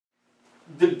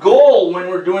The goal when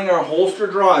we're doing our holster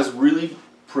draw is really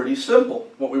pretty simple.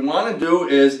 What we want to do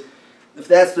is, if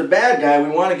that's the bad guy, we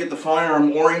want to get the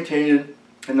firearm orientated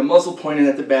and the muzzle pointed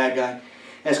at the bad guy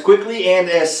as quickly and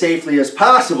as safely as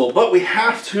possible. But we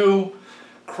have to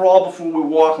crawl before we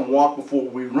walk and walk before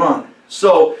we run.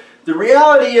 So the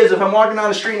reality is, if I'm walking down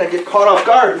the street and I get caught off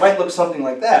guard, it might look something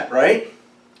like that, right?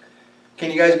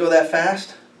 Can you guys go that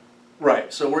fast?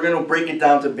 Right. So we're going to break it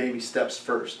down to baby steps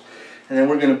first. And then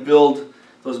we're going to build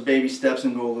those baby steps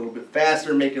and go a little bit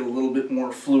faster, make it a little bit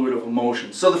more fluid of a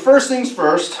motion. So the first things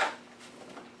first,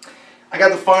 I got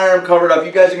the firearm covered up.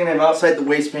 You guys are going to have outside the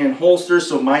waistband holsters,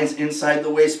 so mine's inside the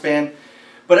waistband.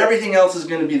 But everything else is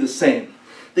going to be the same.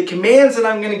 The commands that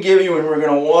I'm going to give you and we're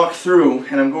going to walk through,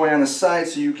 and I'm going on the side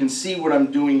so you can see what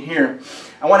I'm doing here.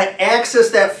 I want to access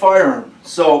that firearm.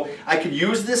 So I could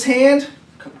use this hand,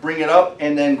 bring it up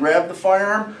and then grab the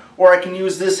firearm, or I can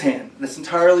use this hand. It's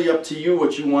entirely up to you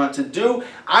what you want to do.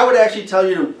 I would actually tell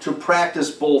you to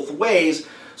practice both ways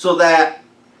so that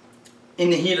in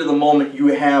the heat of the moment you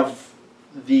have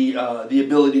the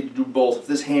ability to do both. If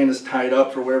this hand is tied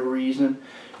up for whatever reason,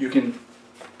 you can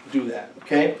do that,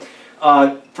 okay?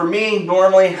 For me,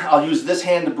 normally I'll use this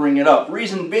hand to bring it up.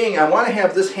 Reason being, I want to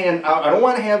have this hand out. I don't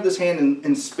want to have this hand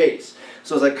in space.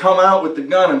 So as I come out with the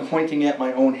gun, I'm pointing at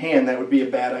my own hand. That would be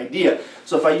a bad idea.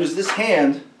 So if I use this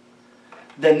hand,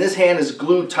 then this hand is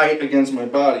glued tight against my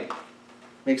body.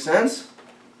 Make sense?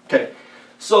 Okay.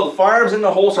 So the firearm's in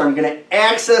the holster. I'm going to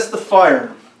access the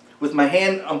firearm with my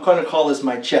hand. I'm going to call this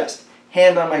my chest.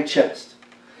 Hand on my chest.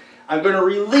 I'm going to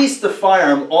release the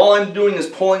firearm. All I'm doing is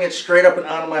pulling it straight up and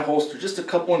out of my holster. Just a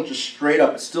couple inches straight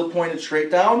up. It's still pointed straight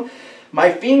down.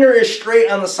 My finger is straight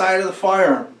on the side of the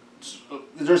firearm.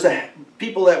 There's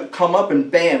people that come up and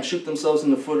bam, shoot themselves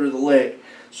in the foot or the leg.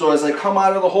 So as I come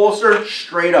out of the holster,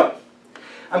 straight up.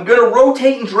 I'm going to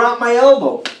rotate and drop my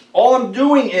elbow. All I'm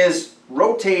doing is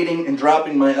rotating and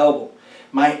dropping my elbow.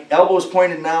 My elbow is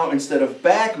pointed now instead of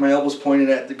back. My elbow is pointed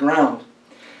at the ground.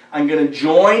 I'm going to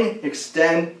join,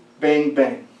 extend, bang,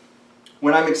 bang.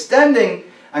 When I'm extending,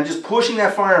 I'm just pushing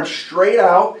that firearm straight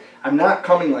out. I'm not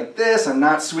coming like this. I'm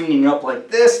not swinging up like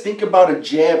this. Think about a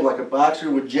jab, like a boxer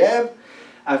would jab.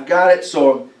 I've got it,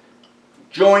 so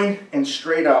join and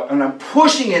straight out. And I'm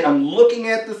pushing it. I'm looking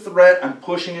at the threat. I'm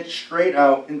pushing it straight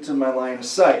out into my line of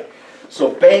sight. So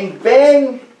bang,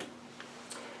 bang.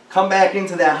 Come back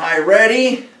into that high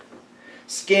ready.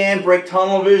 Scan, break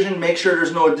tunnel vision. Make sure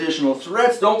there's no additional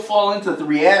threats. Don't fall into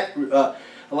the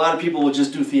a lot of people will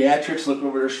just do theatrics, look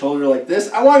over their shoulder like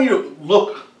this. I want you to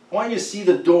look. I want you to see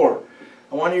the door.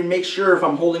 I want you to make sure if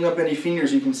I'm holding up any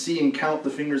fingers, you can see and count the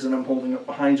fingers that I'm holding up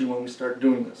behind you when we start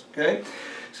doing this, okay?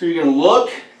 So you're going to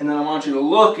look, and then I want you to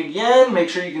look again. Make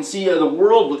sure you can see the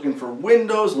world, looking for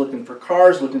windows, looking for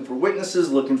cars, looking for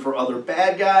witnesses, looking for other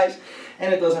bad guys,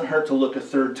 and it doesn't hurt to look a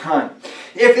third time.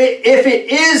 If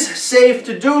it is safe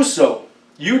to do so,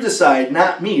 you decide,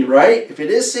 not me, right? If it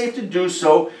is safe to do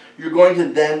so, you're going to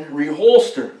then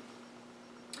reholster.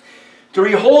 To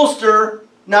reholster,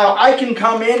 now I can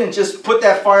come in and just put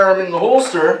that firearm in the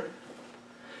holster,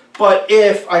 but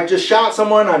if I just shot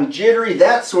someone, I'm jittery,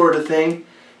 that sort of thing,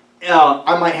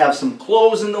 I might have some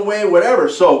clothes in the way, whatever.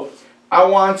 So I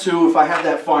want to, if I have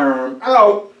that firearm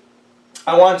out,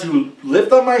 I want to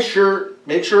lift up my shirt,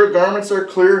 make sure garments are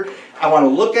clear. I want to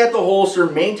look at the holster,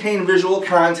 maintain visual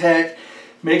contact,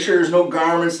 make sure there's no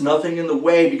garments, nothing in the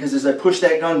way, because as I push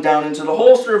that gun down into the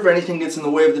holster, if anything gets in the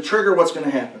way of the trigger, what's going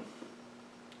to happen?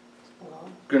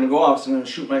 Going to go off, so I'm going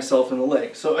to shoot myself in the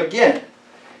leg. So again,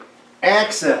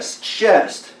 access,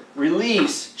 chest,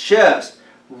 release, chest,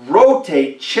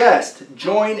 rotate, chest,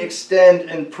 join, extend,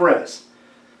 and press.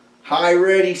 High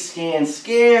ready, scan,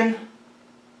 scan.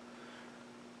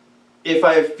 If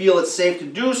I feel it's safe to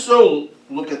do so,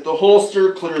 look at the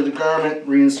holster, clear the garment,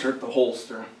 reinsert the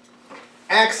holster.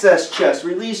 Access chest,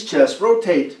 release chest,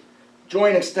 rotate,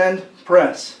 join, extend,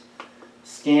 press.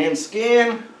 Scan,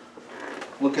 scan.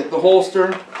 Look at the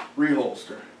holster,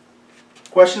 reholster.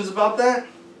 Questions about that?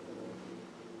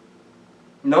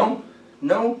 No?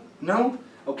 No? No?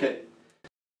 Okay.